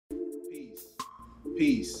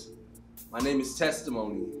Peace. My name is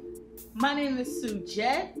Testimony. My name is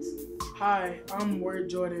Sujette. Hi, I'm Word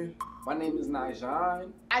Jordan. My name is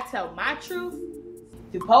Nijan. I tell my truth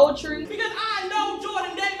through poetry. Because I know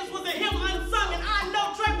Jordan Davis was a hymn unsung, and I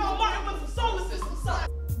know Trayvon Martin was a solar system son.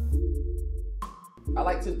 I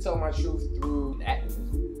like to tell my truth through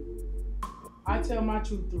activism. I tell my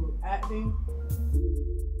truth through acting.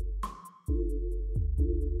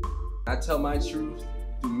 I tell my truth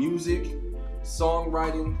through music,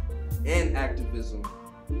 songwriting, and activism.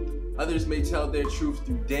 Others may tell their truth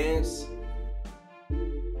through dance,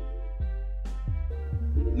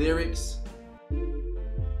 lyrics,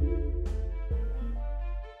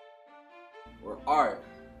 or art.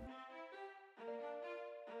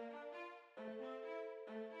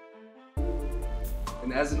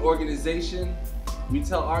 And as an organization, we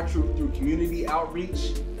tell our truth through community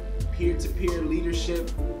outreach, peer-to-peer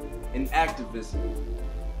leadership, and activism.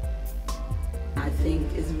 I think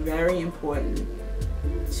it's very important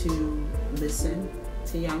to listen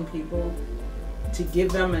to young people, to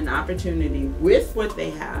give them an opportunity with what they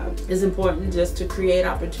have. It's important just to create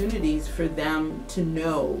opportunities for them to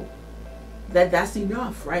know that that's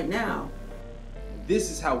enough right now. This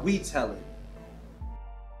is how we tell it.